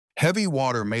Heavy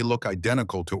water may look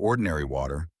identical to ordinary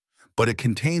water, but it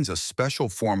contains a special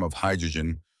form of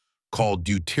hydrogen called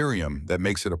deuterium that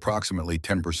makes it approximately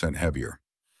 10% heavier.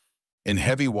 In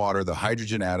heavy water, the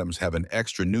hydrogen atoms have an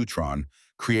extra neutron,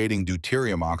 creating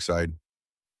deuterium oxide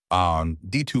on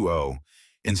D2O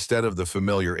instead of the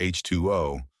familiar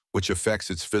H2O, which affects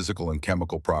its physical and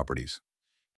chemical properties.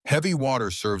 Heavy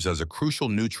water serves as a crucial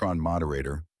neutron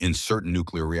moderator in certain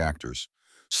nuclear reactors,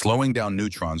 slowing down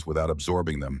neutrons without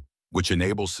absorbing them, which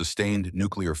enables sustained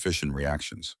nuclear fission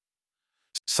reactions.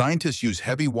 Scientists use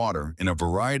heavy water in a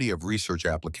variety of research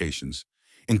applications,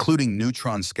 including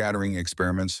neutron scattering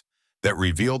experiments that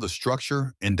reveal the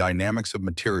structure and dynamics of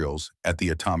materials at the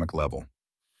atomic level.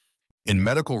 In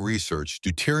medical research,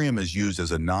 deuterium is used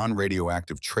as a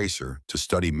non-radioactive tracer to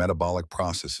study metabolic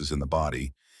processes in the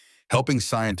body, helping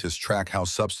scientists track how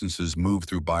substances move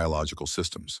through biological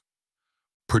systems.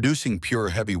 Producing pure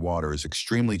heavy water is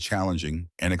extremely challenging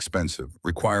and expensive,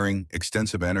 requiring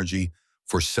extensive energy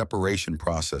for separation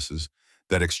processes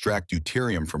that extract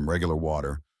deuterium from regular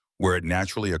water, where it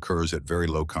naturally occurs at very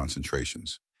low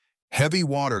concentrations. Heavy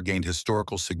water gained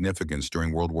historical significance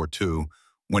during World War II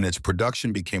when its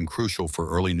production became crucial for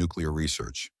early nuclear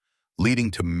research,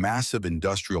 leading to massive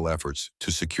industrial efforts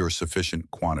to secure sufficient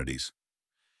quantities.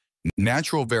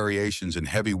 Natural variations in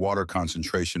heavy water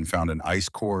concentration found in ice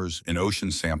cores and ocean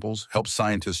samples help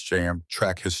scientists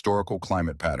track historical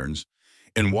climate patterns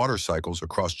in water cycles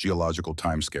across geological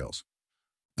timescales.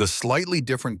 The slightly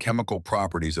different chemical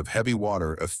properties of heavy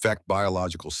water affect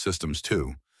biological systems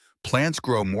too. Plants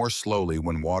grow more slowly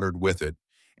when watered with it,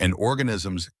 and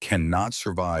organisms cannot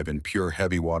survive in pure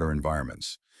heavy water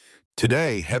environments.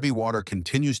 Today, heavy water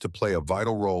continues to play a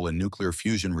vital role in nuclear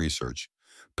fusion research,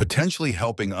 potentially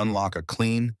helping unlock a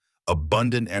clean,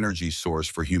 abundant energy source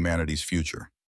for humanity's future.